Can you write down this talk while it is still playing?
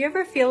You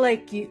ever feel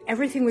like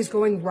everything was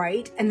going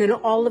right and then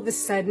all of a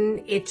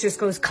sudden it just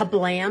goes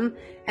kablam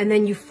and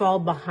then you fall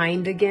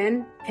behind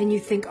again and you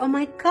think, oh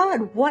my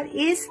God, what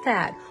is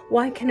that?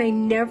 Why can I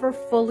never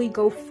fully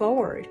go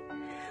forward?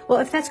 Well,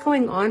 if that's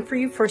going on for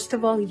you, first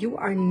of all, you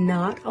are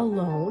not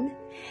alone.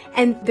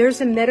 And there's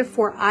a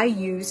metaphor I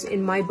use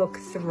in my book,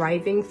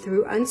 Thriving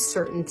Through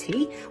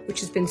Uncertainty,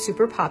 which has been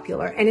super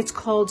popular, and it's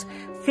called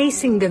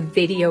Facing the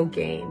Video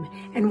Game.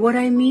 And what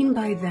I mean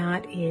by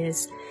that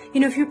is,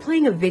 if you're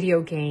playing a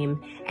video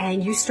game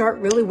and you start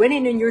really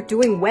winning and you're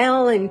doing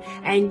well and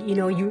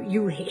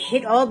you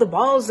hit all the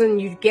balls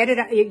and you hit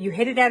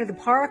it out of the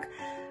park,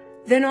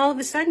 then all of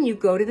a sudden you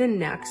go to the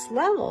next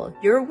level.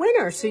 You're a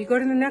winner. So you go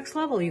to the next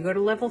level. You go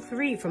to level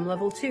 3 from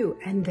level 2,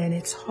 and then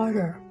it's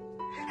harder.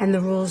 And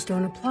the rules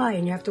don't apply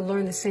and you have to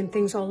learn the same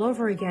things all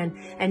over again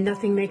and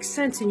nothing makes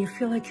sense and you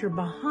feel like you're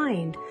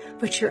behind,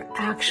 but you're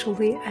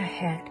actually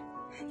ahead.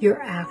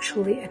 You're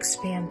actually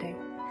expanding.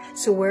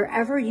 So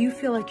wherever you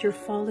feel like you're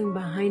falling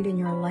behind in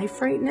your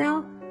life right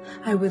now,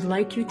 I would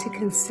like you to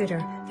consider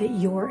that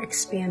you're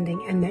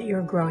expanding and that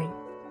you're growing.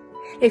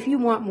 If you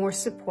want more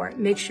support,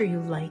 make sure you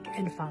like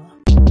and follow.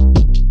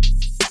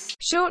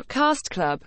 Shortcast Club.